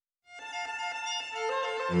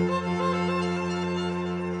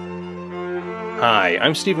Hi,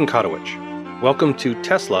 I'm Stephen Kotowich. Welcome to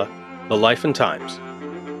Tesla, The Life and Times.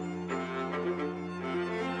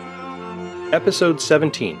 Episode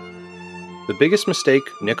 17. The Biggest Mistake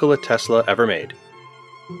Nikola Tesla Ever Made.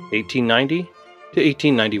 1890 to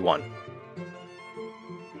 1891.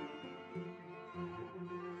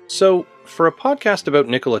 So, for a podcast about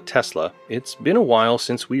Nikola Tesla, it's been a while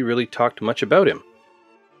since we really talked much about him.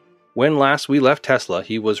 When last we left Tesla,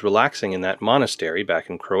 he was relaxing in that monastery back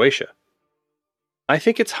in Croatia. I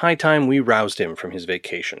think it's high time we roused him from his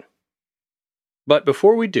vacation. But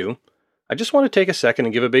before we do, I just want to take a second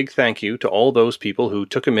and give a big thank you to all those people who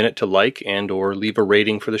took a minute to like and or leave a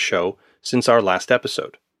rating for the show since our last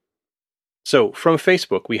episode. So, from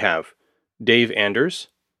Facebook we have Dave Anders,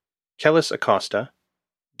 Kellis Acosta,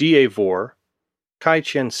 D.A. Vore, Kai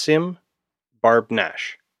Chen Sim, Barb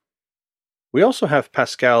Nash. We also have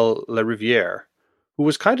Pascal Lariviere, who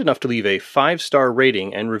was kind enough to leave a 5-star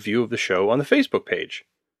rating and review of the show on the Facebook page.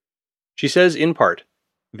 She says, in part,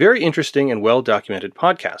 "Very interesting and well-documented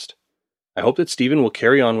podcast. I hope that Stephen will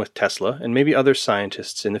carry on with Tesla and maybe other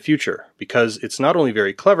scientists in the future, because it's not only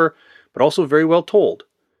very clever, but also very well told.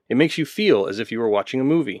 It makes you feel as if you were watching a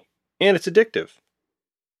movie, and it's addictive."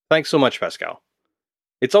 Thanks so much, Pascal.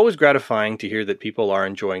 It's always gratifying to hear that people are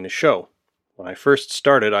enjoying the show. When I first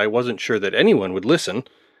started, I wasn't sure that anyone would listen,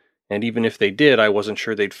 and even if they did, I wasn't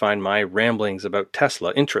sure they'd find my ramblings about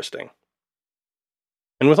Tesla interesting.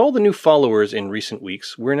 And with all the new followers in recent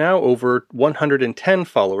weeks, we're now over 110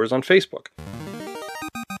 followers on Facebook.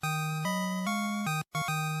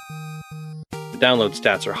 The download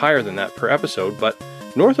stats are higher than that per episode, but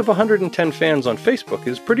north of 110 fans on Facebook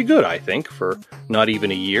is pretty good, I think, for not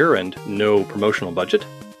even a year and no promotional budget.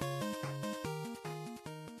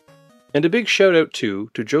 And a big shout out to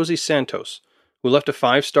Josie Santos, who left a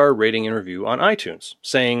 5-star rating and review on iTunes,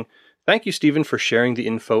 saying, "Thank you, Stephen, for sharing the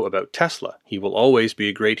info about Tesla. He will always be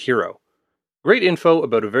a great hero. Great info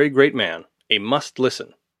about a very great man. A must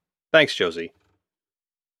listen." Thanks, Josie.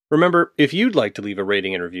 Remember, if you'd like to leave a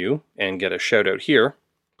rating and review and get a shout out here,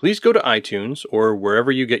 please go to iTunes or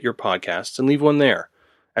wherever you get your podcasts and leave one there,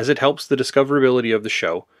 as it helps the discoverability of the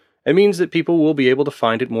show and means that people will be able to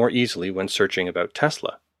find it more easily when searching about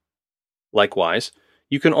Tesla. Likewise,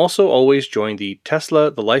 you can also always join the Tesla,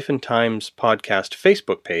 The Life and Times podcast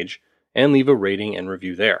Facebook page and leave a rating and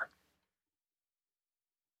review there.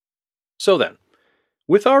 So then,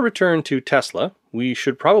 with our return to Tesla, we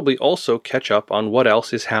should probably also catch up on what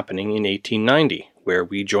else is happening in 1890, where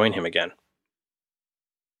we join him again.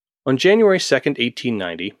 On January 2nd,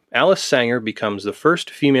 1890, Alice Sanger becomes the first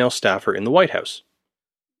female staffer in the White House.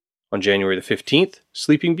 On January the 15th,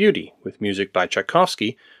 Sleeping Beauty, with music by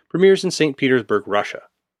Tchaikovsky, premieres in St. Petersburg, Russia.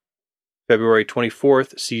 February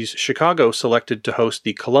 24th sees Chicago selected to host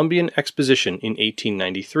the Columbian Exposition in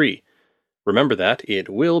 1893. Remember that, it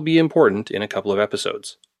will be important in a couple of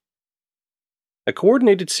episodes. A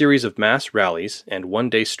coordinated series of mass rallies and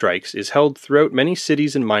one-day strikes is held throughout many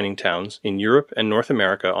cities and mining towns in Europe and North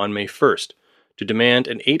America on May 1st to demand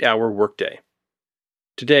an 8-hour workday.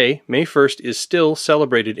 Today, May 1st is still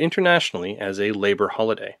celebrated internationally as a labor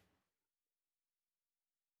holiday.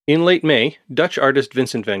 In late May, Dutch artist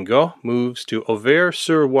Vincent van Gogh moves to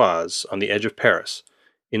Auvers-sur-Oise on the edge of Paris,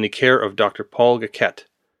 in the care of Dr. Paul Gacquet.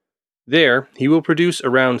 There, he will produce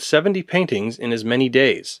around 70 paintings in as many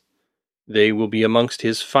days. They will be amongst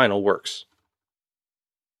his final works.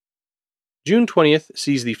 June 20th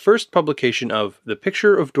sees the first publication of The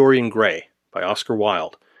Picture of Dorian Gray by Oscar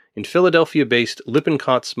Wilde in Philadelphia-based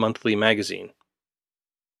Lippincott's Monthly magazine.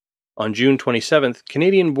 On June 27th,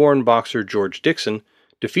 Canadian-born boxer George Dixon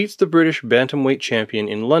defeats the British bantamweight champion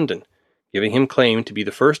in London, giving him claim to be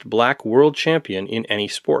the first black world champion in any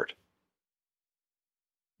sport.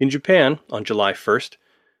 In Japan, on July 1st,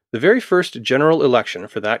 the very first general election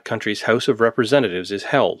for that country's House of Representatives is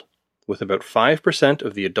held, with about 5%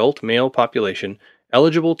 of the adult male population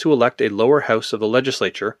eligible to elect a lower house of the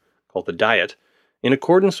legislature, called the Diet, in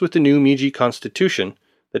accordance with the new Meiji Constitution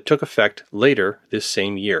that took effect later this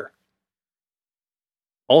same year.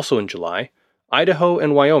 Also in July, Idaho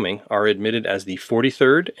and Wyoming are admitted as the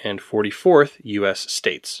 43rd and 44th U.S.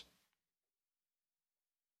 states.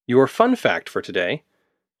 Your fun fact for today: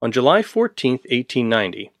 on July 14,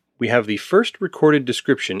 1890, we have the first recorded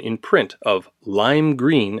description in print of lime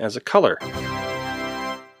green as a color.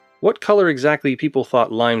 What color exactly people thought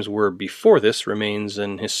limes were before this remains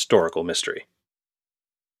an historical mystery.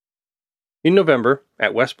 In November,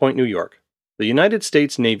 at West Point, New York, the United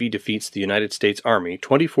States Navy defeats the United States Army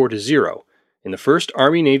 24-0 in the first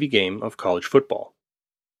Army-Navy game of college football.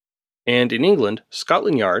 And in England,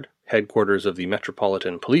 Scotland Yard, headquarters of the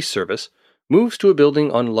Metropolitan Police Service, moves to a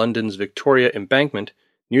building on London's Victoria Embankment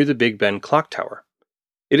near the Big Ben Clock Tower.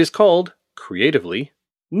 It is called, creatively,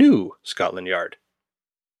 New Scotland Yard.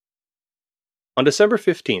 On December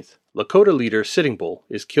 15th, Lakota leader Sitting Bull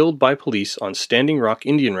is killed by police on Standing Rock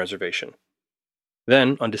Indian Reservation.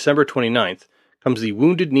 Then, on December 29th, comes the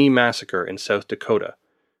Wounded Knee Massacre in South Dakota,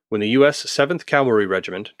 when the U.S. 7th Cavalry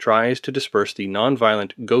Regiment tries to disperse the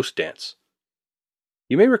nonviolent Ghost Dance.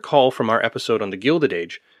 You may recall from our episode on the Gilded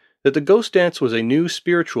Age that the Ghost Dance was a new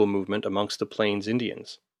spiritual movement amongst the Plains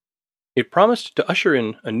Indians. It promised to usher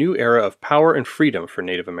in a new era of power and freedom for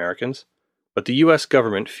Native Americans, but the U.S.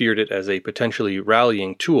 government feared it as a potentially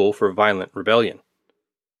rallying tool for violent rebellion.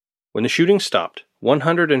 When the shooting stopped,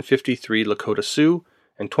 153 Lakota Sioux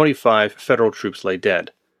and 25 federal troops lay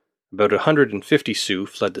dead. About 150 Sioux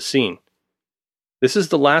fled the scene. This is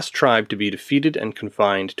the last tribe to be defeated and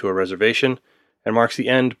confined to a reservation, and marks the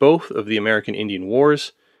end both of the American Indian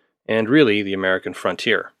Wars and really the American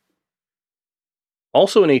frontier.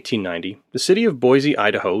 Also in 1890, the city of Boise,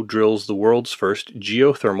 Idaho drills the world's first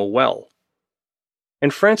geothermal well.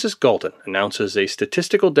 And Francis Galton announces a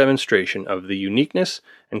statistical demonstration of the uniqueness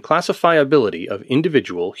and classifiability of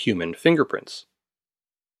individual human fingerprints.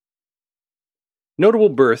 Notable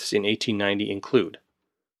births in 1890 include,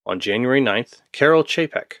 on January 9th, Karel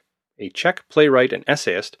Čapek, a Czech playwright and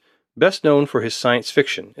essayist best known for his science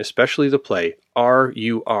fiction, especially the play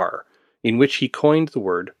R.U.R., in which he coined the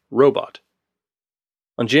word robot.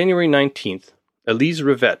 On January 19th, Élise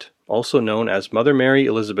Rivette, also known as Mother Mary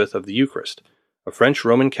Elizabeth of the Eucharist, a French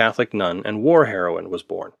Roman Catholic nun and war heroine, was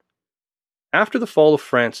born. After the fall of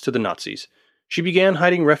France to the Nazis, she began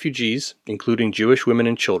hiding refugees, including Jewish women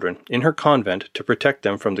and children, in her convent to protect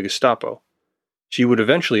them from the Gestapo. She would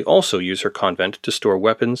eventually also use her convent to store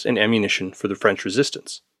weapons and ammunition for the French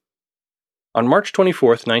resistance. On March 24,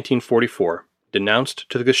 1944, denounced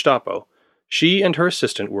to the Gestapo, she and her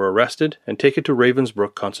assistant were arrested and taken to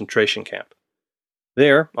Ravensbrück concentration camp.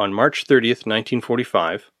 There, on March 30,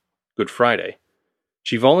 1945, Good Friday,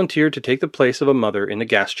 she volunteered to take the place of a mother in the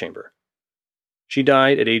gas chamber. She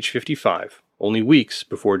died at age 55, only weeks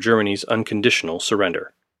before Germany's unconditional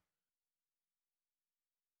surrender.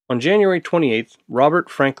 On January 28th, Robert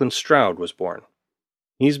Franklin Stroud was born.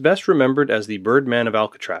 He's best remembered as the Birdman of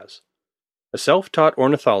Alcatraz. A self-taught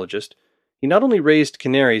ornithologist, he not only raised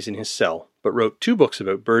canaries in his cell, but wrote 2 books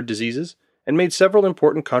about bird diseases and made several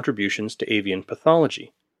important contributions to avian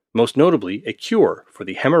pathology, most notably a cure for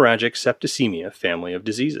the hemorrhagic septicemia family of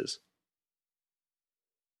diseases.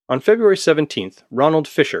 On February 17th, Ronald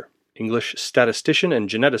Fisher, English statistician and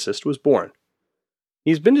geneticist, was born.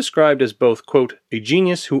 He's been described as both, quote, a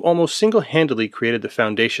genius who almost single-handedly created the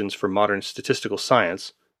foundations for modern statistical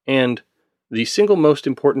science, and the single most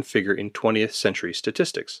important figure in 20th century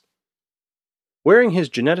statistics. Wearing his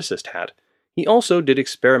geneticist hat, he also did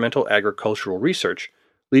experimental agricultural research,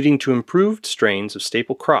 leading to improved strains of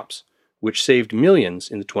staple crops, which saved millions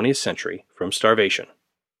in the 20th century from starvation.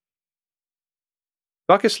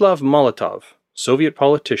 Vyacheslav Molotov, Soviet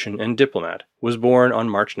politician and diplomat, was born on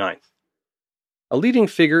March 9th. A leading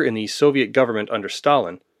figure in the Soviet government under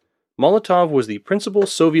Stalin, Molotov was the principal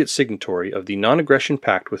Soviet signatory of the Non-Aggression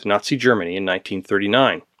Pact with Nazi Germany in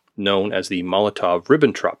 1939, known as the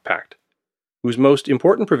Molotov-Ribbentrop Pact, whose most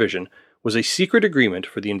important provision was a secret agreement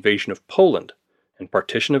for the invasion of Poland and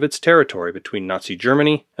partition of its territory between Nazi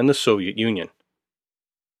Germany and the Soviet Union.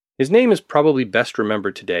 His name is probably best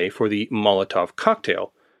remembered today for the Molotov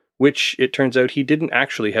cocktail, which it turns out he didn't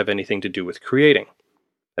actually have anything to do with creating.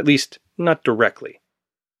 At least, not directly.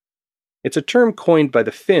 It's a term coined by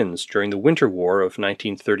the Finns during the Winter War of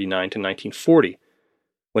 1939 to 1940,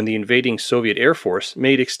 when the invading Soviet Air Force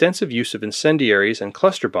made extensive use of incendiaries and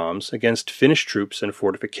cluster bombs against Finnish troops and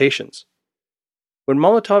fortifications. When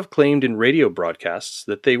Molotov claimed in radio broadcasts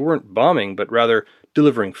that they weren't bombing but rather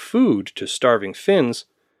delivering food to starving Finns,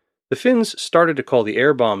 the Finns started to call the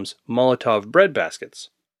air bombs Molotov breadbaskets.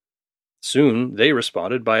 Soon, they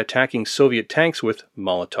responded by attacking Soviet tanks with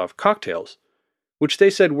Molotov cocktails, which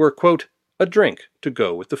they said were, quote, a drink to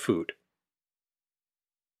go with the food.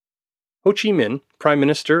 Ho Chi Minh, Prime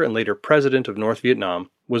Minister and later President of North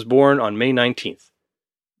Vietnam, was born on May 19th.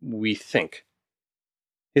 We think.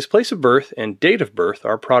 His place of birth and date of birth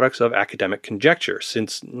are products of academic conjecture,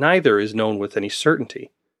 since neither is known with any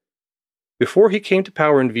certainty. Before he came to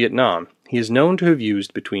power in Vietnam, he is known to have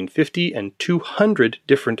used between 50 and 200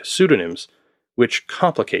 different pseudonyms, which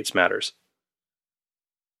complicates matters.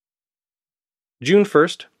 June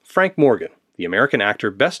 1st, Frank Morgan, the American actor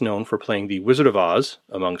best known for playing the Wizard of Oz,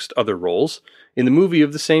 amongst other roles, in the movie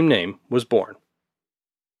of the same name, was born.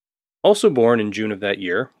 Also born in June of that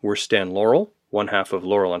year were Stan Laurel, one half of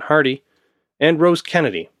Laurel and Hardy, and Rose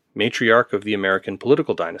Kennedy, matriarch of the American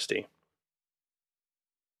political dynasty.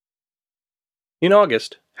 In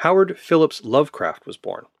August, Howard Phillips Lovecraft was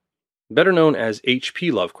born. Better known as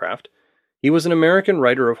H.P. Lovecraft, he was an American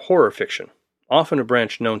writer of horror fiction, often a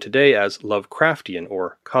branch known today as Lovecraftian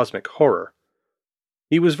or cosmic horror.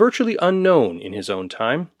 He was virtually unknown in his own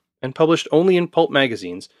time, and published only in pulp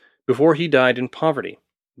magazines before he died in poverty,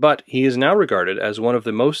 but he is now regarded as one of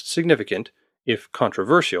the most significant, if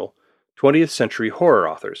controversial, 20th century horror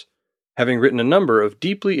authors, having written a number of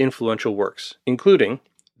deeply influential works, including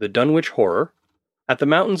The Dunwich Horror, At the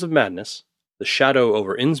Mountains of Madness, The Shadow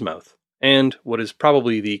over Innsmouth, and what is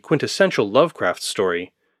probably the quintessential Lovecraft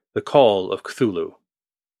story, The Call of Cthulhu.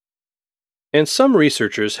 And some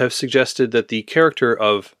researchers have suggested that the character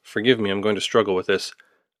of, forgive me, I'm going to struggle with this,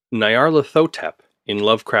 Nyarlathotep in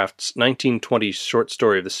Lovecraft's 1920 short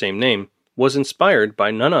story of the same name was inspired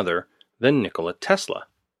by none other than Nikola Tesla.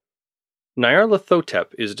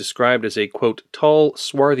 Nyarlathotep is described as a, quote, tall,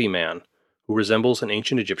 swarthy man who resembles an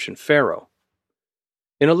ancient Egyptian pharaoh.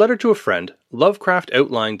 In a letter to a friend, Lovecraft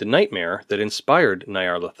outlined the nightmare that inspired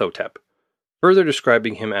Nyarlathotep, further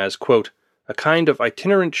describing him as, quote, a kind of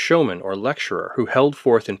itinerant showman or lecturer who held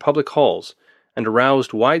forth in public halls and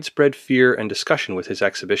aroused widespread fear and discussion with his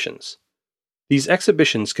exhibitions. These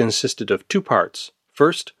exhibitions consisted of two parts.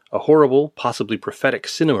 First, a horrible, possibly prophetic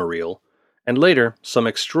cinema reel, and later, some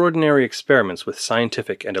extraordinary experiments with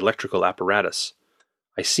scientific and electrical apparatus.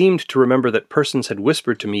 I seemed to remember that persons had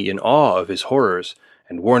whispered to me in awe of his horrors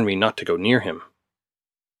and warned me not to go near him.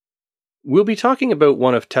 We'll be talking about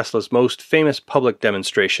one of Tesla's most famous public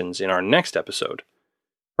demonstrations in our next episode.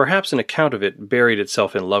 Perhaps an account of it buried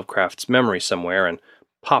itself in Lovecraft's memory somewhere and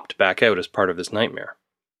popped back out as part of this nightmare.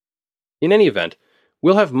 In any event,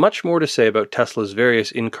 we'll have much more to say about Tesla's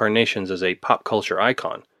various incarnations as a pop culture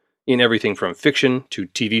icon, in everything from fiction to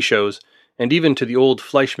TV shows, and even to the old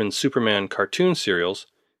Fleischman Superman cartoon serials,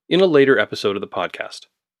 in a later episode of the podcast.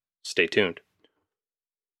 Stay tuned.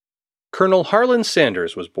 Colonel Harlan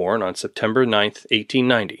Sanders was born on September 9,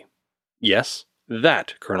 1890. Yes,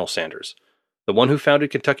 that Colonel Sanders, the one who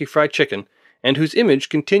founded Kentucky Fried Chicken, and whose image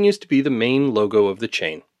continues to be the main logo of the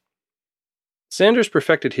chain. Sanders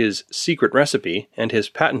perfected his secret recipe and his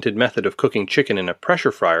patented method of cooking chicken in a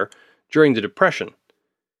pressure fryer during the Depression.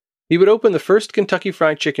 He would open the first Kentucky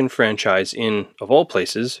Fried Chicken franchise in, of all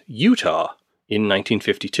places, Utah in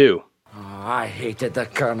 1952. I hated the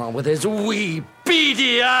Colonel with his wee,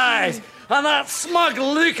 beady eyes and that smug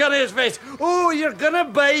look on his face. Oh, you're gonna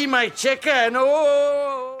buy my chicken,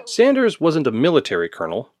 oh! Sanders wasn't a military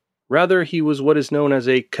colonel. Rather, he was what is known as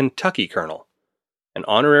a Kentucky colonel, an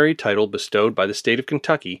honorary title bestowed by the state of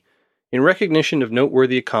Kentucky in recognition of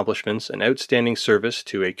noteworthy accomplishments and outstanding service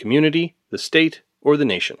to a community, the state, or the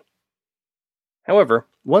nation. However,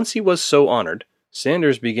 once he was so honored,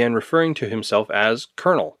 Sanders began referring to himself as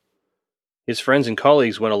Colonel. His friends and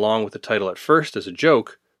colleagues went along with the title at first as a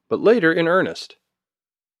joke, but later in earnest.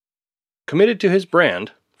 Committed to his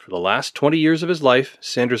brand, for the last 20 years of his life,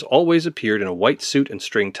 Sanders always appeared in a white suit and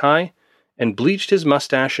string tie, and bleached his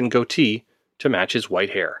mustache and goatee to match his white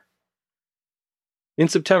hair. In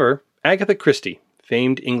September, Agatha Christie,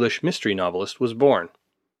 famed English mystery novelist, was born.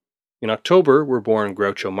 In October were born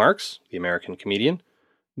Groucho Marx, the American comedian,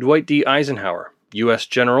 Dwight D. Eisenhower, U.S.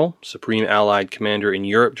 General, Supreme Allied Commander in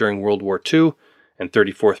Europe during World War II, and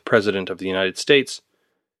 34th President of the United States,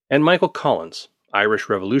 and Michael Collins, Irish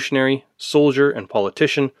revolutionary, soldier, and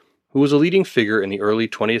politician who was a leading figure in the early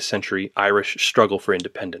 20th century Irish struggle for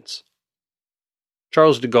independence.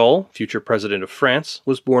 Charles de Gaulle, future President of France,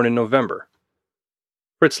 was born in November.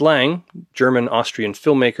 Fritz Lang, German-Austrian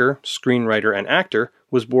filmmaker, screenwriter, and actor,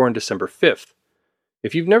 was born December 5th.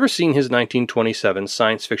 If you've never seen his 1927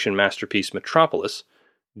 science fiction masterpiece Metropolis,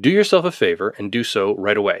 do yourself a favor and do so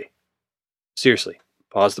right away. Seriously,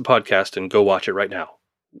 pause the podcast and go watch it right now.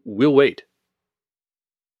 We'll wait.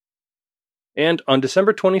 And on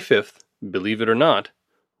December 25th, believe it or not,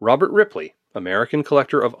 Robert Ripley, American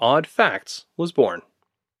collector of odd facts, was born.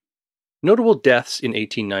 Notable deaths in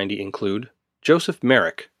 1890 include Joseph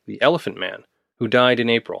Merrick, the Elephant Man, who died in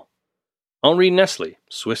April. Henri Nestle,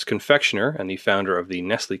 Swiss confectioner and the founder of the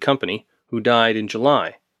Nestle Company, who died in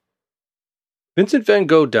July. Vincent van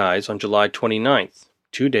Gogh dies on July 29th,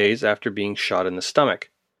 2 days after being shot in the stomach.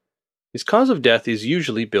 His cause of death is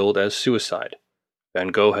usually billed as suicide. Van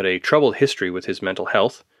Gogh had a troubled history with his mental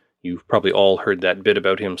health. You've probably all heard that bit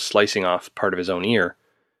about him slicing off part of his own ear.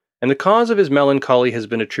 And the cause of his melancholy has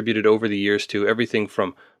been attributed over the years to everything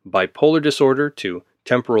from bipolar disorder to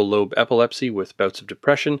temporal lobe epilepsy with bouts of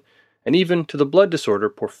depression, and even to the blood disorder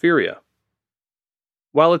porphyria.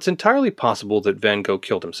 While it's entirely possible that Van Gogh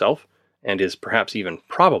killed himself, and is perhaps even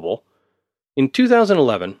probable, in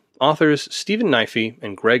 2011, authors Stephen Knifey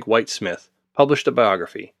and Greg White-Smith published a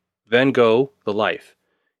biography, Van Gogh, The Life,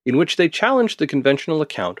 in which they challenged the conventional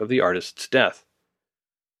account of the artist's death.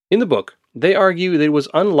 In the book, they argue that it was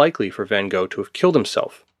unlikely for Van Gogh to have killed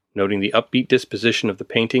himself, noting the upbeat disposition of the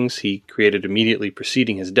paintings he created immediately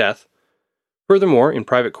preceding his death. Furthermore, in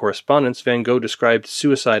private correspondence, Van Gogh described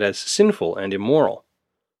suicide as sinful and immoral.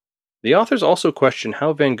 The authors also question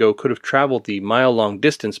how Van Gogh could have traveled the mile-long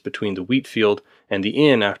distance between the wheat field and the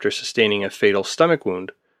inn after sustaining a fatal stomach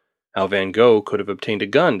wound, how Van Gogh could have obtained a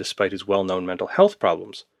gun despite his well-known mental health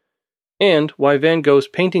problems, and why Van Gogh's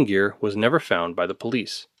painting gear was never found by the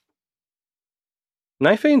police.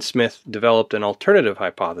 Knifey and Smith developed an alternative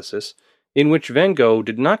hypothesis in which Van Gogh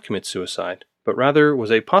did not commit suicide, but rather was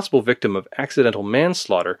a possible victim of accidental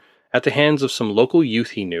manslaughter at the hands of some local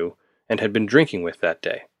youth he knew and had been drinking with that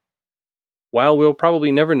day. While we'll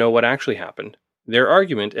probably never know what actually happened, their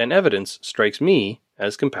argument and evidence strikes me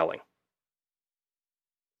as compelling.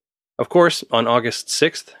 Of course, on August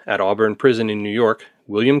 6th, at Auburn Prison in New York,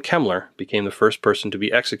 William Kemmler became the first person to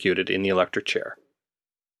be executed in the electric chair.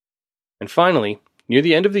 And finally, near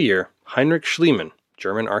the end of the year, Heinrich Schliemann,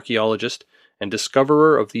 German archaeologist and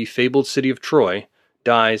discoverer of the fabled city of Troy,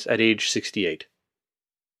 dies at age 68.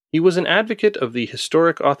 He was an advocate of the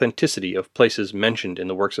historic authenticity of places mentioned in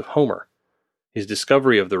the works of Homer. His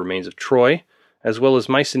discovery of the remains of Troy, as well as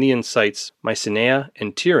Mycenaean sites Mycenae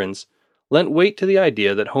and Tiryns, lent weight to the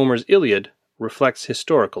idea that Homer's Iliad reflects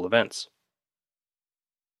historical events.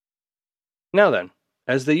 Now then,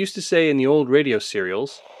 as they used to say in the old radio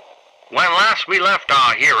serials, "When last we left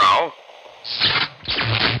our hero..."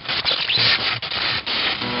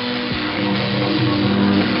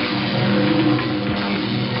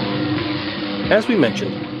 As we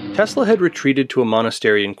mentioned, Tesla had retreated to a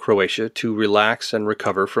monastery in Croatia to relax and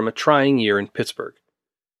recover from a trying year in Pittsburgh.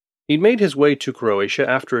 He'd made his way to Croatia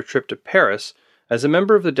after a trip to Paris as a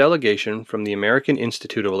member of the delegation from the American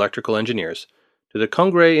Institute of Electrical Engineers to the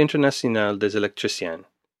Congrès International des Électriciens.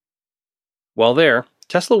 While there,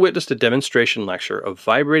 Tesla witnessed a demonstration lecture of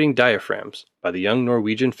vibrating diaphragms by the young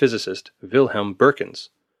Norwegian physicist Wilhelm Birkins.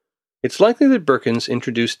 It's likely that Birkins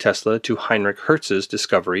introduced Tesla to Heinrich Hertz's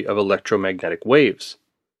discovery of electromagnetic waves.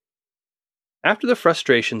 After the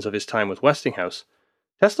frustrations of his time with Westinghouse,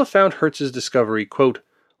 Tesla found Hertz's discovery, quote,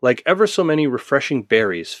 like ever so many refreshing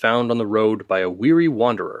berries found on the road by a weary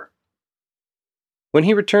wanderer. When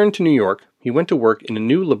he returned to New York, he went to work in a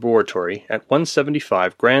new laboratory at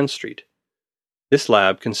 175 Grand Street. This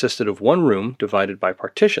lab consisted of one room divided by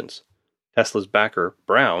partitions. Tesla's backer,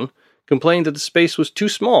 Brown, complained that the space was too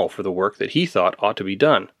small for the work that he thought ought to be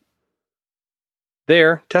done.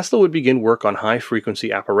 There, Tesla would begin work on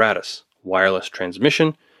high-frequency apparatus, wireless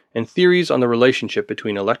transmission, and theories on the relationship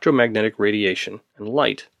between electromagnetic radiation and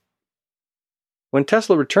light. When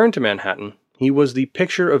Tesla returned to Manhattan, he was the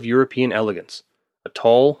picture of European elegance, a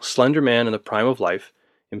tall, slender man in the prime of life,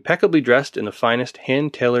 impeccably dressed in the finest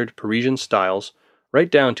hand-tailored Parisian styles,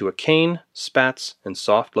 right down to a cane, spats, and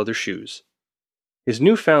soft leather shoes. His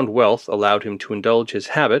newfound wealth allowed him to indulge his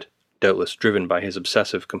habit, doubtless driven by his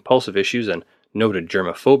obsessive-compulsive issues and noted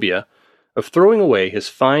germophobia, of throwing away his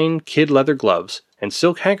fine kid leather gloves and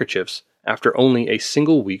silk handkerchiefs after only a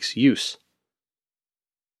single week's use.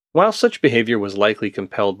 While such behavior was likely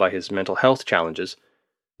compelled by his mental health challenges,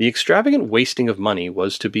 the extravagant wasting of money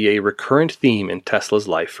was to be a recurrent theme in Tesla's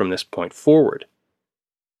life from this point forward.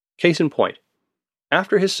 Case in point,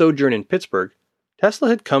 after his sojourn in Pittsburgh, Tesla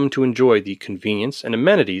had come to enjoy the convenience and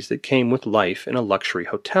amenities that came with life in a luxury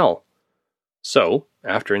hotel. So,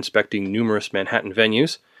 after inspecting numerous Manhattan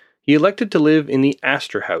venues, he elected to live in the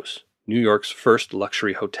Astor House, New York's first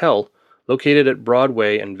luxury hotel, located at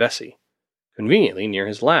Broadway and Vesey, conveniently near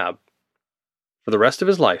his lab. For the rest of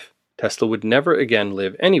his life, Tesla would never again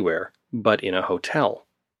live anywhere but in a hotel.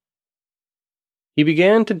 He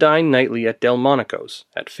began to dine nightly at Delmonico's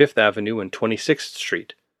at 5th Avenue and 26th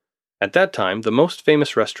Street, at that time the most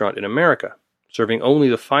famous restaurant in America, serving only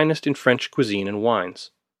the finest in French cuisine and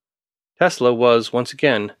wines. Tesla was, once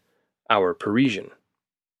again, our Parisian.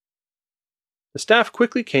 The staff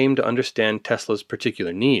quickly came to understand Tesla's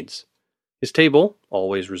particular needs. His table,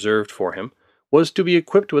 always reserved for him, was to be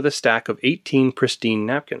equipped with a stack of 18 pristine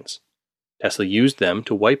napkins. Tesla used them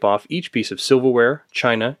to wipe off each piece of silverware,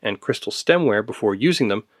 china, and crystal stemware before using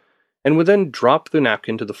them, and would then drop the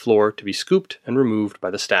napkin to the floor to be scooped and removed by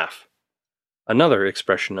the staff. Another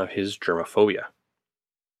expression of his germophobia.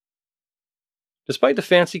 Despite the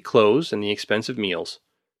fancy clothes and the expensive meals,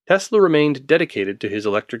 Tesla remained dedicated to his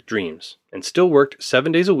electric dreams and still worked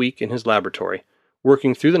 7 days a week in his laboratory,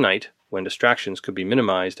 working through the night when distractions could be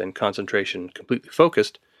minimized and concentration completely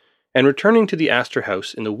focused, and returning to the Astor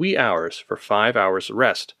House in the wee hours for 5 hours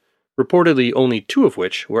rest, reportedly only 2 of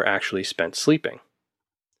which were actually spent sleeping.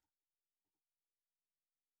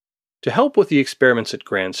 To help with the experiments at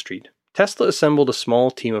Grand Street, Tesla assembled a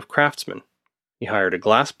small team of craftsmen. He hired a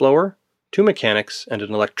glassblower, 2 mechanics, and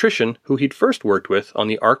an electrician who he'd first worked with on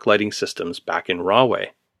the arc lighting systems back in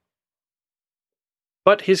Rahway.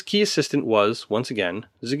 But his key assistant was, once again,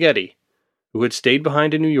 Szigeti, who had stayed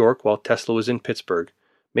behind in New York while Tesla was in Pittsburgh,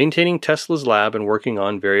 maintaining Tesla's lab and working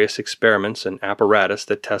on various experiments and apparatus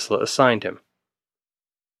that Tesla assigned him.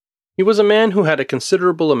 He was a man who had a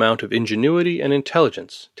considerable amount of ingenuity and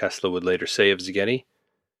intelligence, Tesla would later say of Szigeti.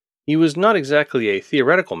 He was not exactly a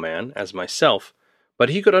theoretical man, as myself, but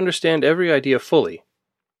he could understand every idea fully.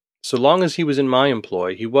 So long as he was in my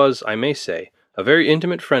employ, he was, I may say, a very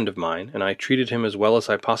intimate friend of mine, and I treated him as well as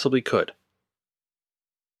I possibly could.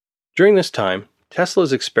 During this time,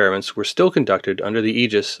 Tesla's experiments were still conducted under the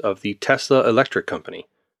aegis of the Tesla Electric Company,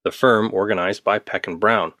 the firm organized by Peck and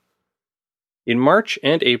Brown. In March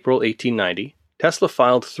and April 1890, Tesla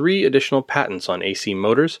filed 3 additional patents on AC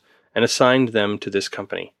motors and assigned them to this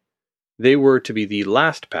company. They were to be the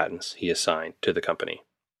last patents he assigned to the company.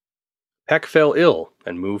 Peck fell ill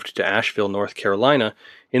and moved to Asheville, North Carolina,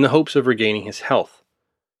 in the hopes of regaining his health.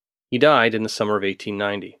 He died in the summer of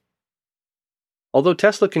 1890. Although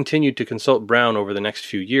Tesla continued to consult Brown over the next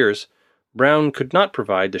few years, Brown could not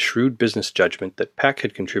provide the shrewd business judgment that Peck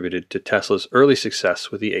had contributed to Tesla's early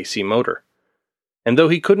success with the AC motor. And though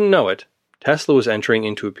he couldn't know it, Tesla was entering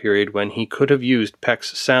into a period when he could have used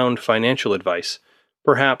Peck's sound financial advice,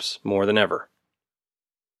 perhaps more than ever.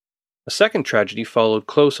 A second tragedy followed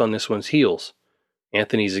close on this one's heels.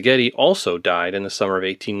 Anthony Szigeti also died in the summer of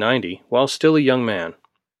 1890, while still a young man.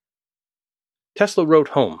 Tesla wrote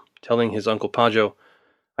home, telling his Uncle Pajo,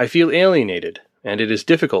 "I feel alienated, and it is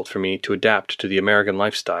difficult for me to adapt to the American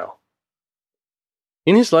lifestyle."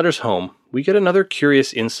 In his letters home, we get another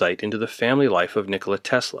curious insight into the family life of Nikola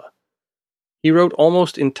Tesla. He wrote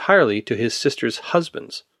almost entirely to his sister's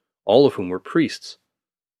husbands, all of whom were priests.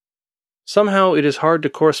 "Somehow it is hard to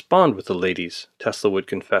correspond with the ladies," Tesla would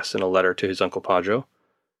confess in a letter to his Uncle Pajo.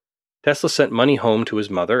 Tesla sent money home to his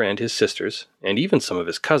mother and his sisters, and even some of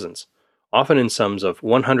his cousins, often in sums of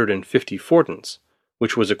 150 fortins,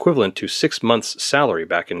 which was equivalent to 6 months' salary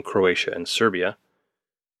back in Croatia and Serbia.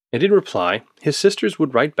 And in reply, his sisters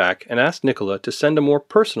would write back and ask Nikola to send a more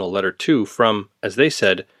personal letter too from, as they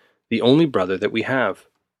said, the only brother that we have.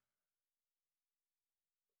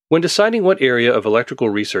 When deciding what area of electrical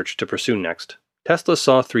research to pursue next, Tesla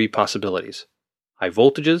saw 3 possibilities: high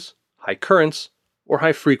voltages, high currents, or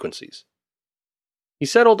high frequencies. He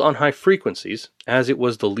settled on high frequencies, as it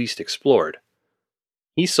was the least explored.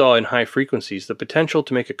 He saw in high frequencies the potential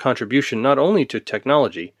to make a contribution not only to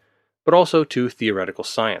technology, but also to theoretical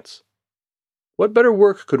science. What better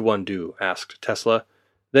work could one do, asked Tesla,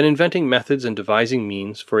 than inventing methods and devising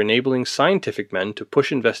means for enabling scientific men to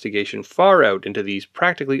push investigation far out into these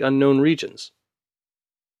practically unknown regions?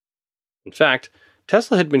 In fact,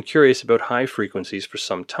 Tesla had been curious about high frequencies for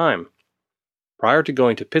some time. Prior to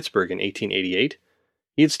going to Pittsburgh in 1888,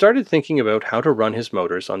 he had started thinking about how to run his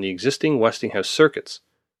motors on the existing Westinghouse circuits,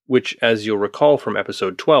 which, as you'll recall from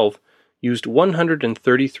episode 12, used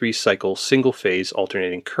 133-cycle single-phase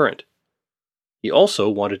alternating current. He also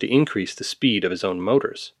wanted to increase the speed of his own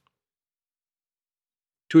motors.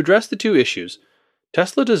 To address the 2 issues,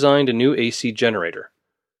 Tesla designed a new AC generator.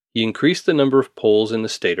 He increased the number of poles in the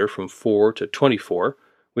stator from 4 to 24,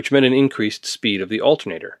 which meant an increased speed of the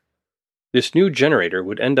alternator. This new generator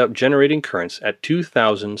would end up generating currents at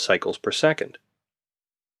 2,000 cycles per second.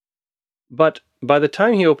 But by the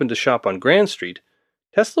time he opened a shop on Grand Street,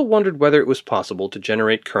 Tesla wondered whether it was possible to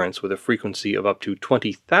generate currents with a frequency of up to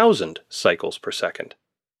 20,000 cycles per second.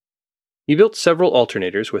 He built several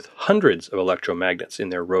alternators with hundreds of electromagnets in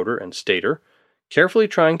their rotor and stator, carefully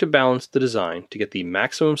trying to balance the design to get the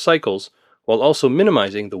maximum cycles while also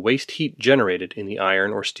minimizing the waste heat generated in the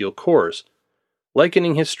iron or steel cores,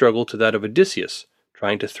 likening his struggle to that of Odysseus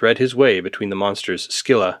trying to thread his way between the monsters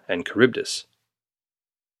Scylla and Charybdis.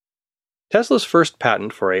 Tesla's first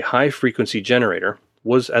patent for a high-frequency generator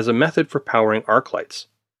was as a method for powering arc lights.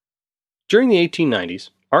 During the 1890s,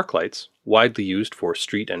 arc lights, widely used for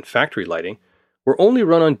street and factory lighting, were only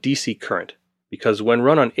run on DC current, because when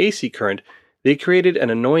run on AC current, they created an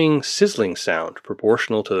annoying sizzling sound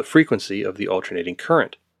proportional to the frequency of the alternating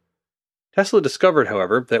current. Tesla discovered,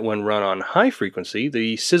 however, that when run on high frequency,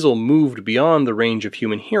 the sizzle moved beyond the range of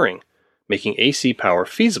human hearing, making AC power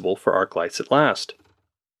feasible for arc lights at last.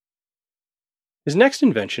 His next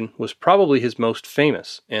invention was probably his most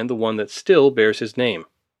famous, and the one that still bears his name,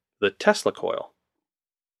 the Tesla coil.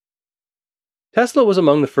 Tesla was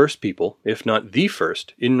among the first people, if not the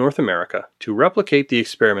first, in North America to replicate the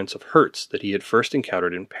experiments of Hertz that he had first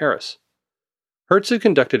encountered in Paris. Hertz had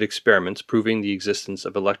conducted experiments proving the existence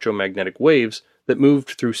of electromagnetic waves that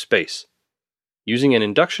moved through space. Using an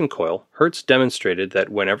induction coil, Hertz demonstrated that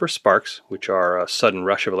whenever sparks, which are a sudden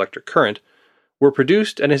rush of electric current, were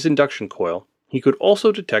produced at his induction coil, he could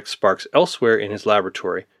also detect sparks elsewhere in his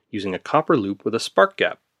laboratory using a copper loop with a spark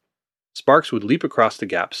gap. Sparks would leap across the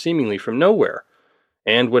gap seemingly from nowhere,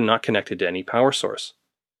 and when not connected to any power source.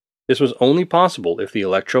 This was only possible if the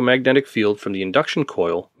electromagnetic field from the induction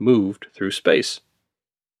coil moved through space.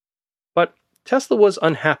 But Tesla was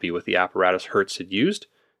unhappy with the apparatus Hertz had used,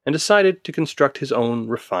 and decided to construct his own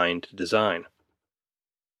refined design.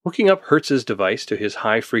 Hooking up Hertz's device to his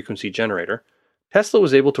high-frequency generator, Tesla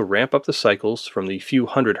was able to ramp up the cycles from the few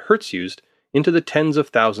hundred Hertz used into the tens of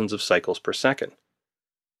thousands of cycles per second.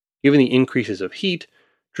 Given the increases of heat,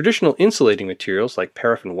 traditional insulating materials like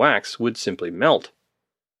paraffin wax would simply melt.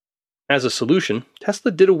 As a solution, Tesla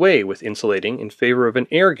did away with insulating in favor of an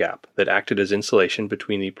air gap that acted as insulation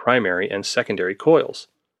between the primary and secondary coils.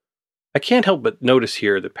 I can't help but notice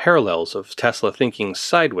here the parallels of Tesla thinking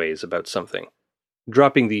sideways about something,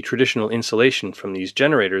 dropping the traditional insulation from these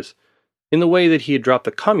generators in the way that he had dropped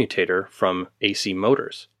the commutator from AC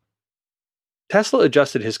motors. Tesla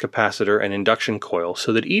adjusted his capacitor and induction coil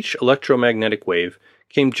so that each electromagnetic wave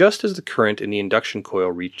came just as the current in the induction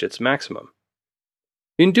coil reached its maximum.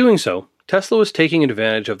 In doing so, Tesla was taking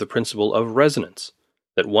advantage of the principle of resonance,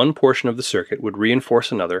 that one portion of the circuit would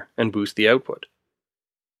reinforce another and boost the output.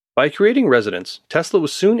 By creating resonance, Tesla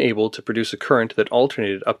was soon able to produce a current that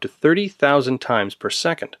alternated up to 30,000 times per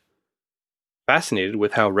second. Fascinated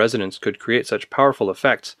with how resonance could create such powerful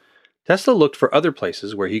effects, Tesla looked for other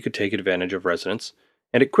places where he could take advantage of resonance,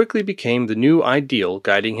 and it quickly became the new ideal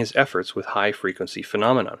guiding his efforts with high-frequency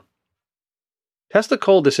phenomenon. Tesla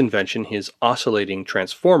called this invention his oscillating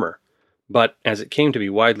transformer, but as it came to be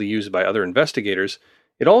widely used by other investigators,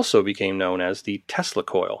 it also became known as the Tesla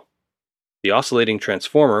coil. The oscillating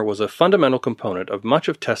transformer was a fundamental component of much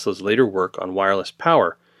of Tesla's later work on wireless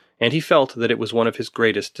power, and he felt that it was one of his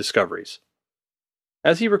greatest discoveries.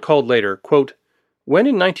 As he recalled later, quote, "When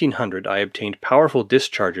in 1900 I obtained powerful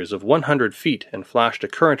discharges of 100 feet and flashed a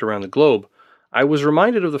current around the globe, I was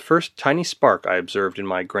reminded of the first tiny spark I observed in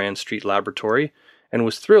my Grand Street laboratory and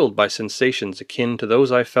was thrilled by sensations akin to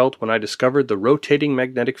those I felt when I discovered the rotating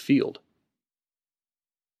magnetic field."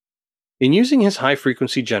 In using his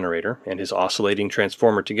high-frequency generator and his oscillating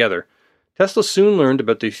transformer together, Tesla soon learned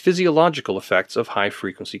about the physiological effects of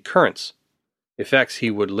high-frequency currents, effects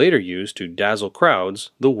he would later use to dazzle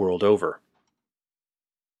crowds the world over.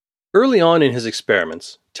 Early on in his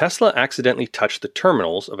experiments, Tesla accidentally touched the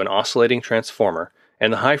terminals of an oscillating transformer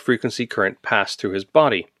and the high-frequency current passed through his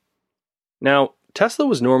body. Now, Tesla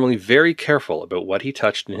was normally very careful about what he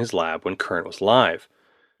touched in his lab when current was live,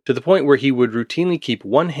 to the point where he would routinely keep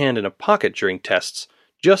one hand in a pocket during tests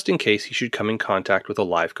just in case he should come in contact with a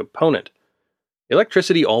live component.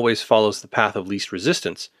 Electricity always follows the path of least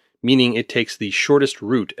resistance, meaning it takes the shortest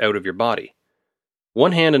route out of your body.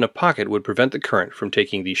 One hand in a pocket would prevent the current from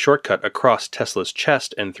taking the shortcut across Tesla's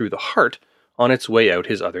chest and through the heart on its way out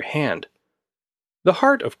his other hand. The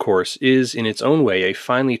heart, of course, is in its own way a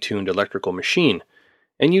finely tuned electrical machine,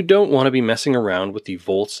 and you don't want to be messing around with the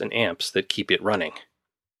volts and amps that keep it running.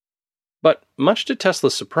 But much to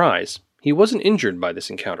Tesla's surprise, he wasn't injured by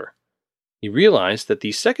this encounter. He realized that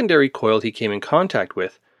the secondary coil he came in contact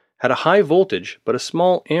with had a high voltage but a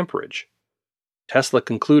small amperage. Tesla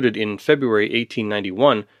concluded in February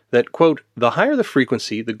 1891 that, quote, "The higher the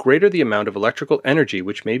frequency, the greater the amount of electrical energy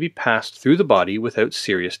which may be passed through the body without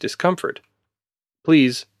serious discomfort.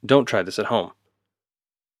 Please don't try this at home."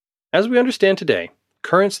 As we understand today,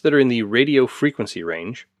 currents that are in the radio frequency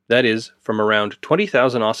range, that is, from around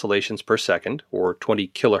 20,000 oscillations per second, or 20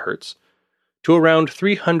 kilohertz, to around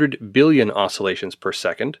 300 billion oscillations per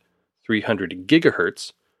second, 300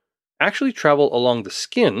 gigahertz, actually travel along the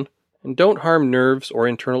skin and don't harm nerves or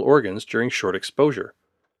internal organs during short exposure.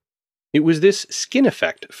 It was this skin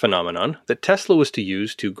effect phenomenon that Tesla was to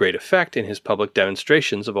use to great effect in his public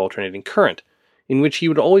demonstrations of alternating current, in which he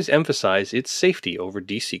would always emphasize its safety over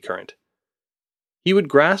DC current. He would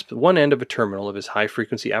grasp one end of a terminal of his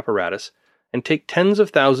high-frequency apparatus and take tens of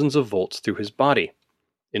thousands of volts through his body,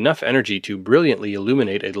 enough energy to brilliantly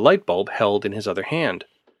illuminate a light bulb held in his other hand.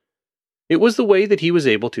 It was the way that he was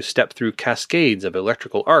able to step through cascades of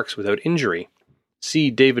electrical arcs without injury,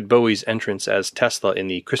 See David Bowie's entrance as Tesla in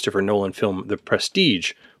the Christopher Nolan film The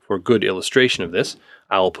Prestige for a good illustration of this.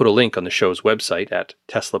 I'll put a link on the show's website at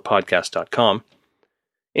teslapodcast.com.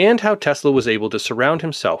 And how Tesla was able to surround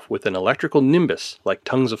himself with an electrical nimbus like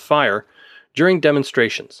tongues of fire during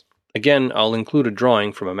demonstrations. Again, I'll include a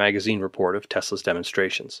drawing from a magazine report of Tesla's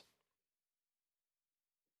demonstrations.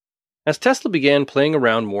 As Tesla began playing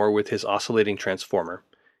around more with his oscillating transformer,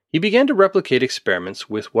 he began to replicate experiments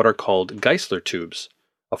with what are called Geissler tubes,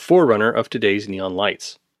 a forerunner of today's neon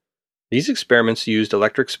lights. These experiments used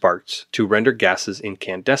electric sparks to render gases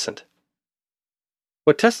incandescent.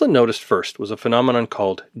 What Tesla noticed first was a phenomenon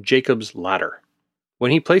called Jacob's ladder.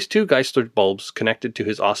 When he placed two Geissler bulbs connected to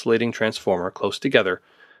his oscillating transformer close together,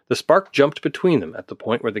 the spark jumped between them at the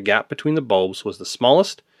point where the gap between the bulbs was the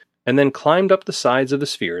smallest, and then climbed up the sides of the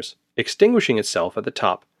spheres, extinguishing itself at the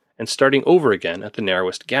top and starting over again at the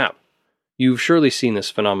narrowest gap. You've surely seen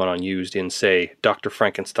this phenomenon used in, say, Dr.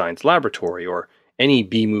 Frankenstein's laboratory or any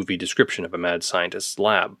B-movie description of a mad scientist's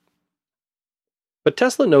lab. But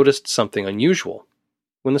Tesla noticed something unusual.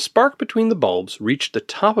 When the spark between the bulbs reached the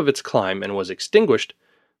top of its climb and was extinguished,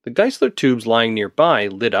 the Geissler tubes lying nearby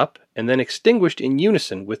lit up and then extinguished in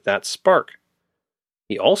unison with that spark.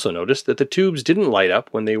 He also noticed that the tubes didn't light up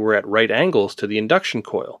when they were at right angles to the induction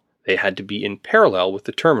coil. They had to be in parallel with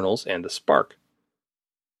the terminals and the spark.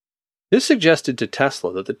 This suggested to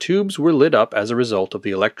Tesla that the tubes were lit up as a result of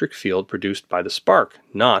the electric field produced by the spark,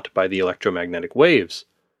 not by the electromagnetic waves.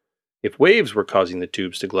 If waves were causing the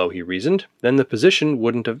tubes to glow, he reasoned, then the position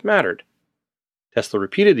wouldn't have mattered. Tesla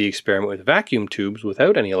repeated the experiment with vacuum tubes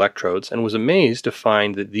without any electrodes and was amazed to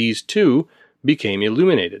find that these too became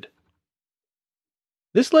illuminated.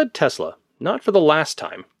 This led Tesla, not for the last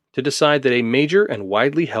time, to decide that a major and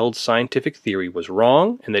widely held scientific theory was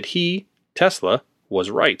wrong and that he, Tesla, was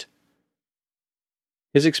right.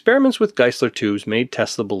 His experiments with Geissler tubes made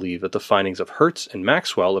Tesla believe that the findings of Hertz and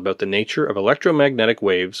Maxwell about the nature of electromagnetic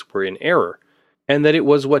waves were in error, and that it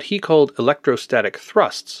was what he called electrostatic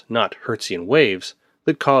thrusts, not Hertzian waves,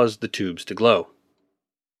 that caused the tubes to glow.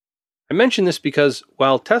 I mention this because,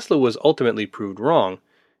 while Tesla was ultimately proved wrong,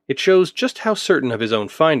 it shows just how certain of his own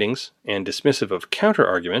findings, and dismissive of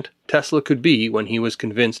counter-argument, Tesla could be when he was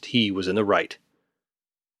convinced he was in the right.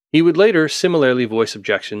 He would later similarly voice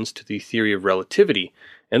objections to the theory of relativity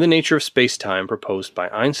and the nature of space-time proposed by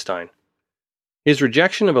Einstein. His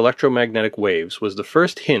rejection of electromagnetic waves was the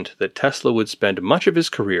first hint that Tesla would spend much of his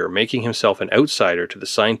career making himself an outsider to the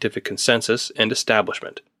scientific consensus and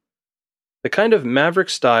establishment. The kind of maverick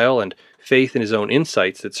style and faith in his own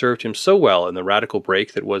insights that served him so well in the radical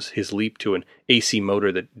break that was his leap to an AC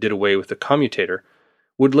motor that did away with the commutator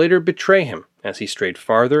would later betray him as he strayed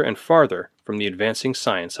farther and farther from the advancing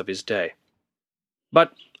science of his day.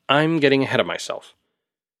 But I'm getting ahead of myself.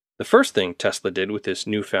 The first thing Tesla did with this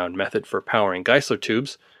newfound method for powering Geissler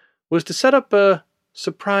tubes was to set up a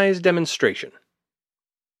surprise demonstration.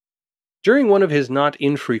 During one of his not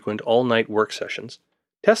infrequent all-night work sessions,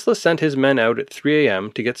 Tesla sent his men out at 3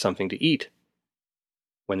 a.m. to get something to eat.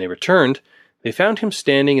 When they returned, they found him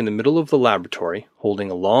standing in the middle of the laboratory,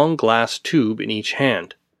 holding a long glass tube in each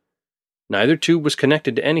hand. Neither tube was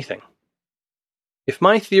connected to anything. If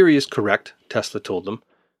my theory is correct, Tesla told them,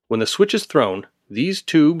 when the switch is thrown, these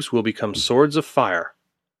tubes will become swords of fire.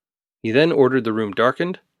 He then ordered the room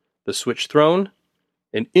darkened, the switch thrown,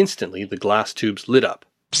 and instantly the glass tubes lit up.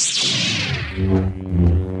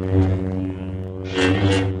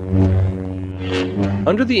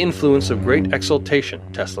 Under the influence of great exultation,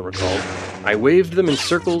 Tesla recalled, I waved them in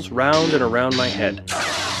circles round and around my head.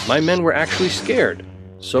 My men were actually scared.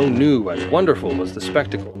 So new and wonderful was the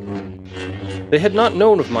spectacle. They had not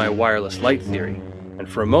known of my wireless light theory, and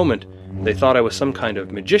for a moment they thought I was some kind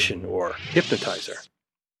of magician or hypnotizer.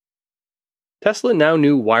 Tesla now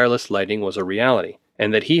knew wireless lighting was a reality,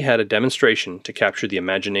 and that he had a demonstration to capture the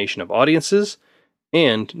imagination of audiences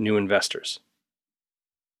and new investors.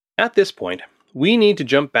 At this point, we need to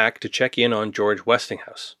jump back to check in on George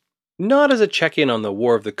Westinghouse. Not as a check-in on the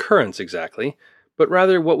War of the Currents exactly, but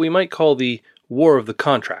rather what we might call the War of the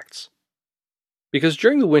Contracts. Because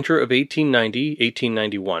during the winter of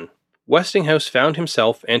 1890-1891, Westinghouse found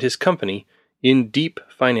himself and his company in deep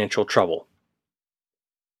financial trouble.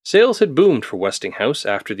 Sales had boomed for Westinghouse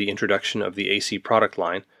after the introduction of the AC product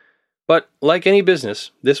line, but like any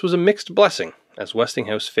business, this was a mixed blessing as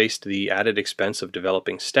Westinghouse faced the added expense of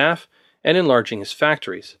developing staff and enlarging his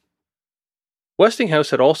factories.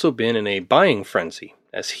 Westinghouse had also been in a buying frenzy,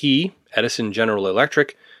 as he, Edison General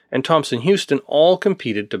Electric, and Thomson Houston all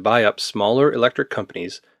competed to buy up smaller electric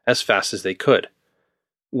companies as fast as they could,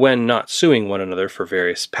 when not suing one another for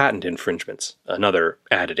various patent infringements, another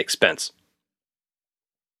added expense.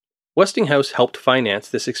 Westinghouse helped finance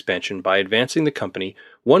this expansion by advancing the company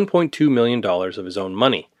 $1.2 million of his own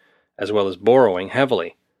money, as well as borrowing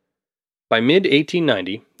heavily. By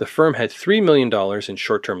mid-1890, the firm had $3 million in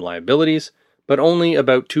short-term liabilities, but only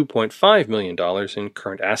about $2.5 million in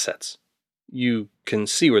current assets. You can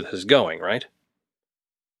see where this is going, right?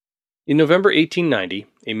 In November 1890,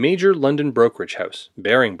 a major London brokerage house,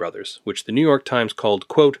 Baring Brothers, which the New York Times called,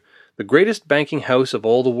 quote, the greatest banking house of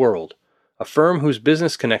all the world, a firm whose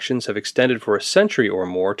business connections have extended for a century or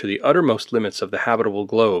more to the uttermost limits of the habitable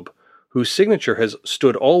globe, whose signature has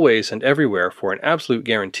stood always and everywhere for an absolute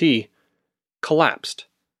guarantee, collapsed.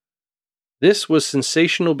 This was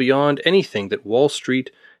sensational beyond anything that Wall Street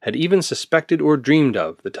had even suspected or dreamed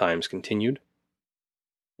of, the Times continued.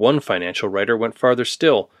 One financial writer went farther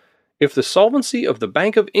still. If the solvency of the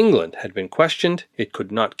Bank of England had been questioned, it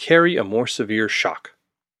could not carry a more severe shock.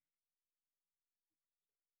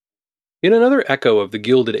 In another echo of the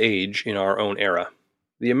Gilded Age in our own era,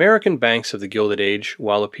 the American banks of the Gilded Age,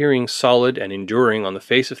 while appearing solid and enduring on the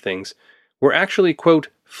face of things, were actually, quote,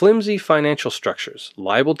 flimsy financial structures,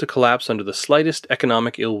 liable to collapse under the slightest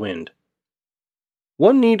economic ill wind.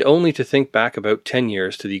 One need only to think back about 10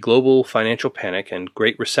 years to the global financial panic and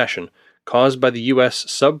Great Recession caused by the U.S.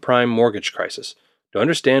 subprime mortgage crisis to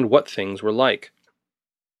understand what things were like.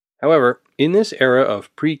 However, in this era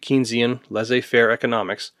of pre-Keynesian laissez-faire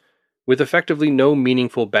economics, with effectively no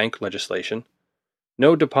meaningful bank legislation,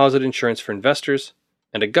 no deposit insurance for investors,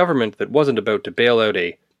 and a government that wasn't about to bail out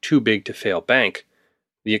a too-big-to-fail bank,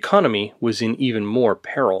 the economy was in even more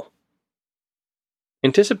peril.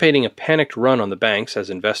 Anticipating a panicked run on the banks as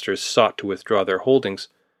investors sought to withdraw their holdings,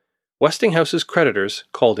 Westinghouse's creditors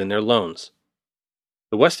called in their loans.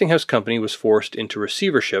 The Westinghouse Company was forced into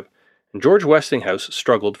receivership, and George Westinghouse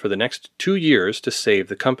struggled for the next 2 years to save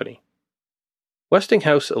the company.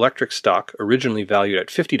 Westinghouse Electric stock, originally valued at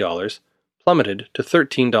 $50, plummeted to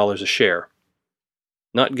 $13 a share.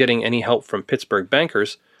 Not getting any help from Pittsburgh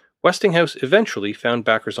bankers, Westinghouse eventually found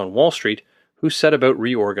backers on Wall Street who set about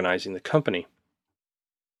reorganizing the company.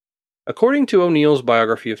 According to O'Neill's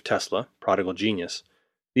biography of Tesla, Prodigal Genius,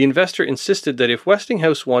 the investor insisted that if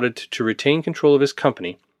Westinghouse wanted to retain control of his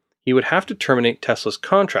company, he would have to terminate Tesla's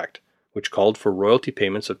contract, which called for royalty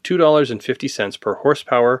payments of $2.50 per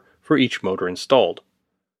horsepower for each motor installed.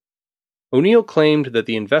 O'Neill claimed that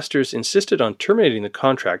the investors insisted on terminating the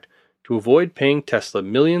contract to avoid paying Tesla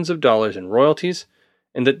millions of dollars in royalties,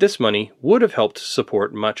 and that this money would have helped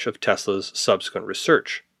support much of Tesla's subsequent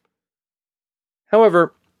research.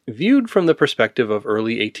 However, viewed from the perspective of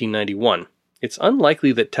early 1891, it's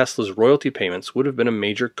unlikely that Tesla's royalty payments would have been a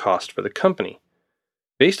major cost for the company.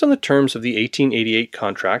 Based on the terms of the 1888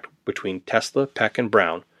 contract between Tesla, Peck, and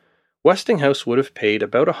Brown, Westinghouse would have paid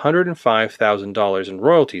about $105,000 in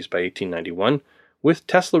royalties by 1891, with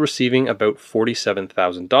Tesla receiving about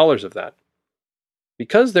 $47,000 of that.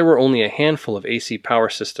 Because there were only a handful of AC power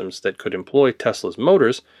systems that could employ Tesla's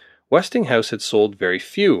motors, Westinghouse had sold very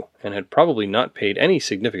few and had probably not paid any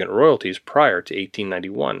significant royalties prior to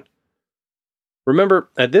 1891. Remember,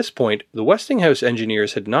 at this point, the Westinghouse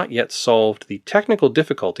engineers had not yet solved the technical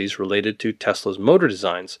difficulties related to Tesla's motor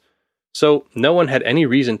designs, so no one had any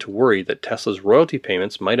reason to worry that Tesla's royalty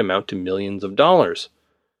payments might amount to millions of dollars.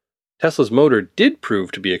 Tesla's motor did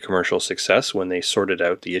prove to be a commercial success when they sorted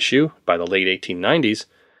out the issue by the late 1890s,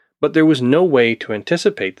 but there was no way to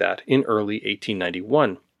anticipate that in early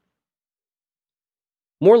 1891.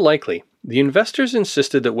 More likely, the investors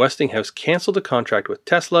insisted that Westinghouse cancel the contract with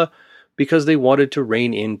Tesla because they wanted to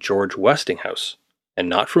rein in George Westinghouse, and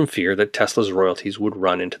not from fear that Tesla's royalties would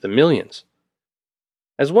run into the millions.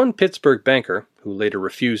 As one Pittsburgh banker, who later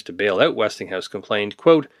refused to bail out Westinghouse, complained,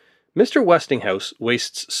 quote, Mr. Westinghouse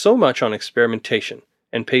wastes so much on experimentation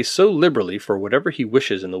and pays so liberally for whatever he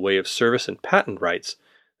wishes in the way of service and patent rights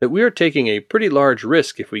that we are taking a pretty large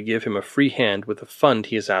risk if we give him a free hand with the fund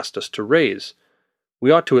he has asked us to raise.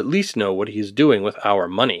 We ought to at least know what he is doing with our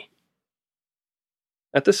money.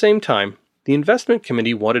 At the same time, the investment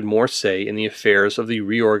committee wanted more say in the affairs of the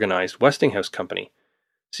reorganized Westinghouse Company,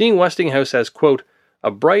 seeing Westinghouse as, quote,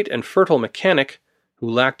 a bright and fertile mechanic who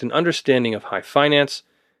lacked an understanding of high finance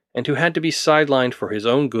and who had to be sidelined for his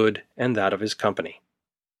own good and that of his company.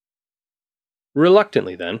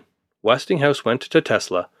 Reluctantly, then, Westinghouse went to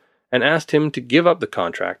Tesla and asked him to give up the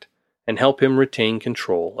contract and help him retain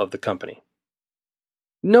control of the company.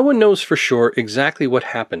 No one knows for sure exactly what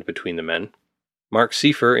happened between the men. Mark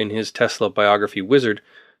Seifer, in his Tesla biography Wizard,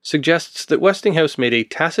 suggests that Westinghouse made a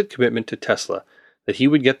tacit commitment to Tesla that he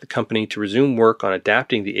would get the company to resume work on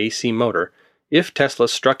adapting the AC motor if Tesla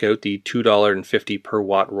struck out the $2.50 per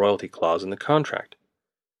watt royalty clause in the contract.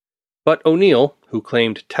 But O'Neill, who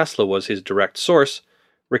claimed Tesla was his direct source,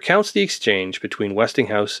 recounts the exchange between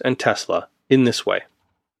Westinghouse and Tesla in this way.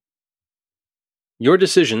 "Your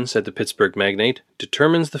decision," said the Pittsburgh magnate,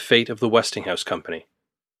 "determines the fate of the Westinghouse Company.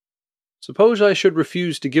 Suppose I should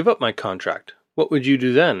refuse to give up my contract, what would you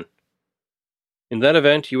do then?" "In that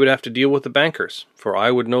event, you would have to deal with the bankers, for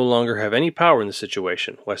I would no longer have any power in the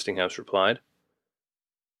situation," Westinghouse replied.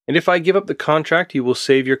 "And if I give up the contract, you will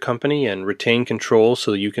save your company and retain control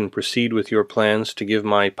so that you can proceed with your plans to give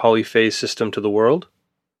my polyphase system to the world?"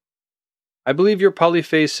 "I believe your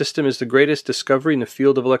polyphase system is the greatest discovery in the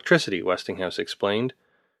field of electricity," Westinghouse explained.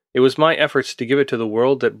 "It was my efforts to give it to the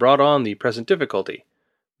world that brought on the present difficulty,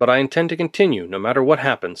 but I intend to continue, no matter what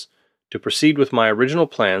happens, to proceed with my original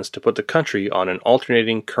plans to put the country on an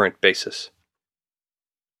alternating current basis."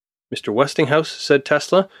 "Mr. Westinghouse," said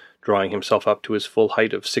Tesla, drawing himself up to his full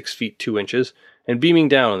height of 6 feet 2 inches, and beaming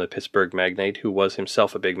down on the Pittsburgh magnate, who was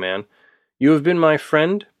himself a big man, "you have been my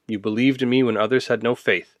friend, you believed in me when others had no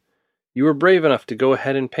faith. You were brave enough to go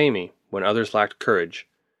ahead and pay me when others lacked courage.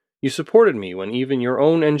 You supported me when even your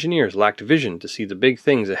own engineers lacked vision to see the big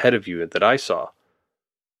things ahead of you that I saw.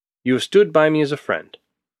 You have stood by me as a friend.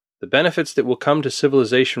 The benefits that will come to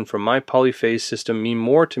civilization from my polyphase system mean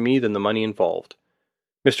more to me than the money involved.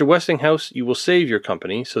 Mr. Westinghouse, you will save your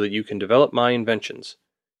company so that you can develop my inventions.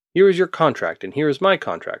 Here is your contract, and here is my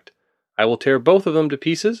contract. I will tear both of them to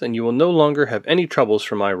pieces, and you will no longer have any troubles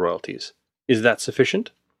from my royalties. Is that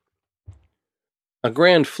sufficient?" A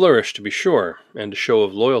grand flourish, to be sure, and a show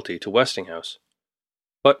of loyalty to Westinghouse.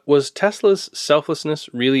 But was Tesla's selflessness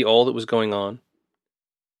really all that was going on?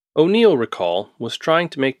 O'Neill, recall, was trying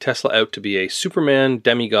to make Tesla out to be a Superman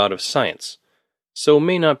demigod of science, so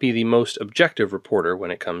may not be the most objective reporter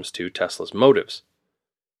when it comes to Tesla's motives.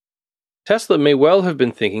 Tesla may well have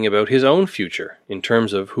been thinking about his own future in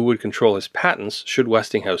terms of who would control his patents should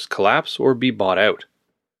Westinghouse collapse or be bought out.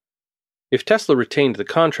 If Tesla retained the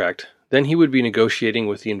contract, then he would be negotiating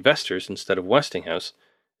with the investors instead of Westinghouse,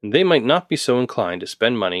 and they might not be so inclined to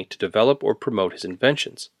spend money to develop or promote his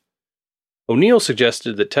inventions. O'Neill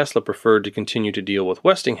suggested that Tesla preferred to continue to deal with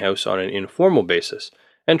Westinghouse on an informal basis,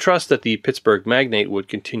 and trust that the Pittsburgh magnate would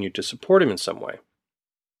continue to support him in some way.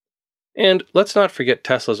 And let's not forget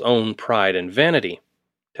Tesla's own pride and vanity.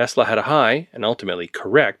 Tesla had a high, and ultimately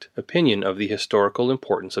correct, opinion of the historical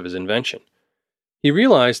importance of his invention. He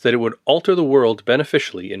realized that it would alter the world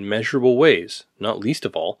beneficially in measurable ways, not least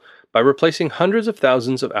of all, by replacing hundreds of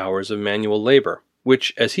thousands of hours of manual labor,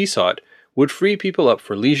 which, as he saw it, would free people up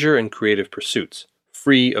for leisure and creative pursuits,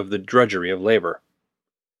 free of the drudgery of labor.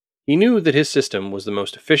 He knew that his system was the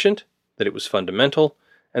most efficient, that it was fundamental,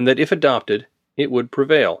 and that if adopted, it would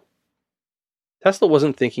prevail. Tesla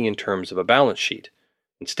wasn't thinking in terms of a balance sheet.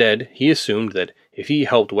 Instead, he assumed that if he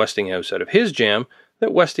helped Westinghouse out of his jam,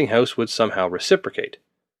 that Westinghouse would somehow reciprocate.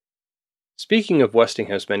 Speaking of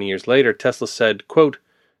Westinghouse many years later, Tesla said, quote,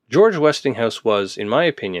 "George Westinghouse was, in my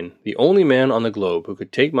opinion, the only man on the globe who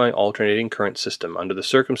could take my alternating current system under the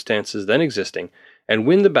circumstances then existing and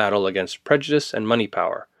win the battle against prejudice and money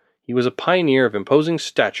power. He was a pioneer of imposing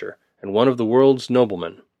stature and one of the world's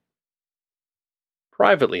noblemen."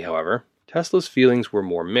 Privately, however, Tesla's feelings were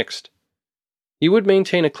more mixed. He would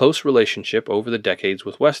maintain a close relationship over the decades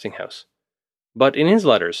with Westinghouse. But in his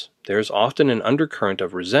letters, there is often an undercurrent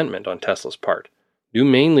of resentment on Tesla's part, due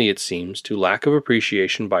mainly, it seems, to lack of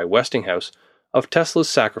appreciation by Westinghouse of Tesla's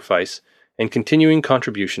sacrifice and continuing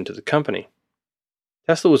contribution to the company.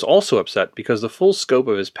 Tesla was also upset because the full scope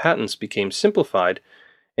of his patents became simplified,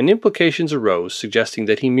 and implications arose suggesting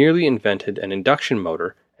that he merely invented an induction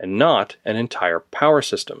motor and not an entire power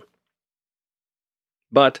system.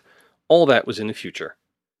 But all that was in the future.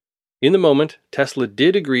 In the moment, Tesla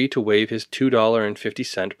did agree to waive his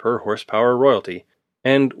 $2.50 per horsepower royalty,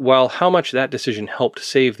 and while how much that decision helped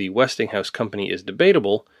save the Westinghouse company is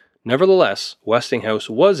debatable, nevertheless, Westinghouse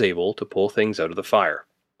was able to pull things out of the fire.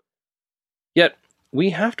 Yet, we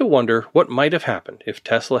have to wonder what might have happened if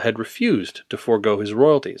Tesla had refused to forego his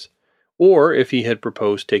royalties, or if he had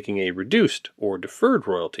proposed taking a reduced or deferred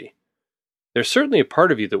royalty. There's certainly a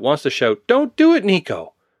part of you that wants to shout, "Don't do it,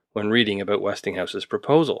 Nico!" when reading about Westinghouse's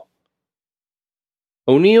proposal.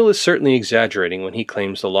 O'Neill is certainly exaggerating when he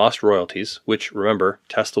claims the lost royalties, which, remember,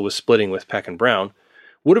 Tesla was splitting with Peck and Brown,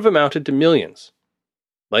 would have amounted to millions.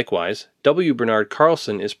 Likewise, W. Bernard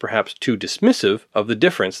Carlson is perhaps too dismissive of the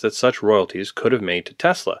difference that such royalties could have made to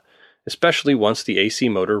Tesla, especially once the AC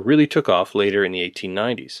motor really took off later in the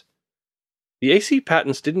 1890s. The AC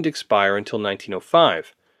patents didn't expire until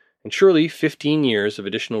 1905, and surely 15 years of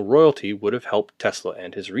additional royalty would have helped Tesla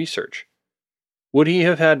and his research. Would he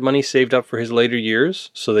have had money saved up for his later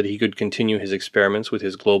years so that he could continue his experiments with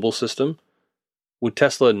his global system? Would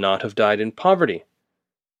Tesla not have died in poverty?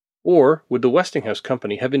 Or would the Westinghouse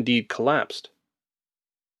Company have indeed collapsed?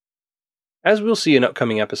 As we'll see in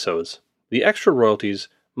upcoming episodes, the extra royalties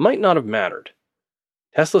might not have mattered.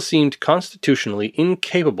 Tesla seemed constitutionally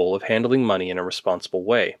incapable of handling money in a responsible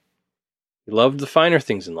way. He loved the finer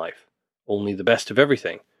things in life, only the best of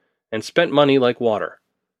everything, and spent money like water.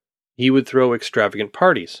 He would throw extravagant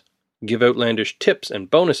parties, give outlandish tips and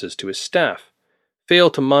bonuses to his staff, fail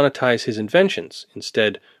to monetize his inventions,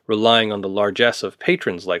 instead relying on the largesse of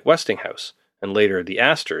patrons like Westinghouse, and later the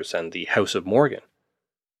Astors and the House of Morgan.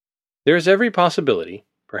 There is every possibility,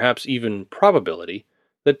 perhaps even probability,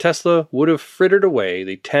 that Tesla would have frittered away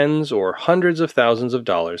the tens or hundreds of thousands of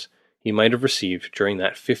dollars he might have received during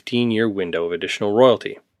that 15-year window of additional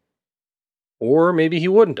royalty. Or maybe he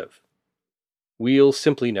wouldn't have. We'll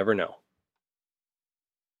simply never know.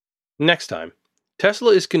 Next time,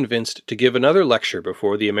 Tesla is convinced to give another lecture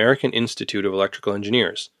before the American Institute of Electrical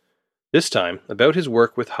Engineers, this time about his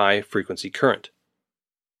work with high-frequency current.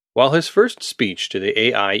 While his first speech to the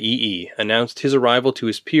AIEE announced his arrival to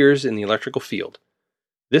his peers in the electrical field,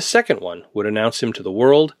 this second one would announce him to the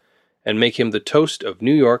world and make him the toast of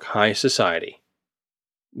New York high society.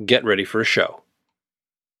 Get ready for a show.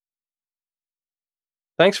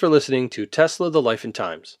 Thanks for listening to Tesla: The Life and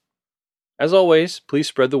Times. As always, please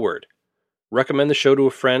spread the word. Recommend the show to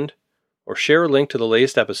a friend, or share a link to the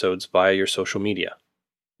latest episodes via your social media.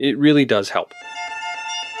 It really does help.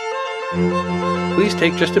 Please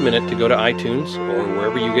take just a minute to go to iTunes or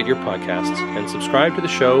wherever you get your podcasts and subscribe to the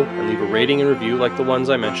show and leave a rating and review like the ones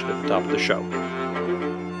I mentioned at the top of the show.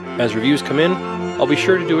 As reviews come in, I'll be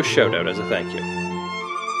sure to do a shout out as a thank you.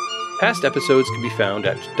 Past episodes can be found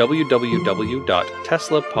at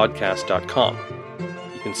www.teslapodcast.com.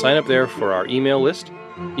 You can sign up there for our email list,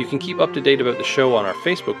 you can keep up to date about the show on our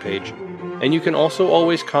Facebook page, and you can also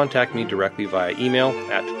always contact me directly via email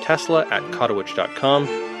at tesla@kotowich.com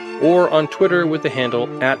or on Twitter with the handle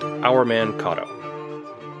 @OurManKotto.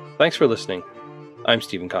 Thanks for listening. I'm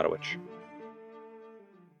Stephen Kotowich.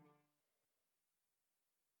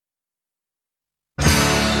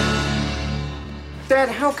 Dad,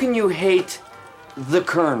 how can you hate the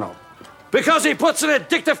Colonel? Because he puts an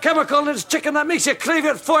addictive chemical in his chicken that makes you crave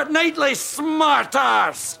it fortnightly,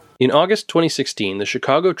 smart-arse! In August 2016, the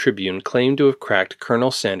Chicago Tribune claimed to have cracked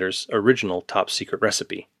Colonel Sanders' original top-secret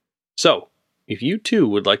recipe. So, if you too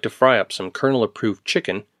would like to fry up some Colonel-approved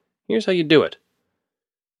chicken, here's how you do it.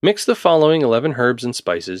 Mix the following 11 herbs and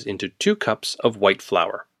spices into 2 cups of white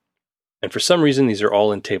flour. And for some reason these are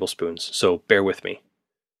all in tablespoons, so bear with me.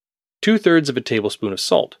 2/3 of a tablespoon of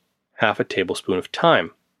salt, 1/2 a tablespoon of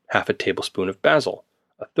thyme, 1/2 a tablespoon of basil,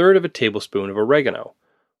 1/3 of a tablespoon of oregano,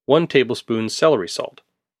 1 tablespoon celery salt,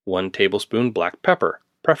 1 tablespoon black pepper,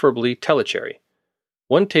 preferably Tellicherry,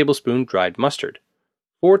 1 tablespoon dried mustard,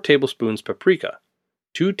 4 tablespoons paprika,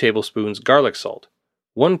 2 tablespoons garlic salt,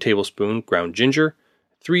 1 tablespoon ground ginger,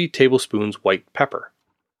 3 tablespoons white pepper.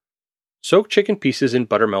 Soak chicken pieces in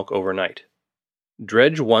buttermilk overnight.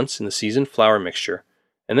 Dredge once in the seasoned flour mixture,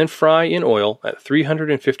 and then fry in oil at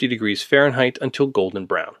 350 degrees Fahrenheit until golden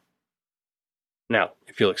brown. Now,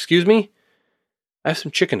 if you'll excuse me, I have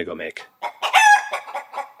some chicken to go make.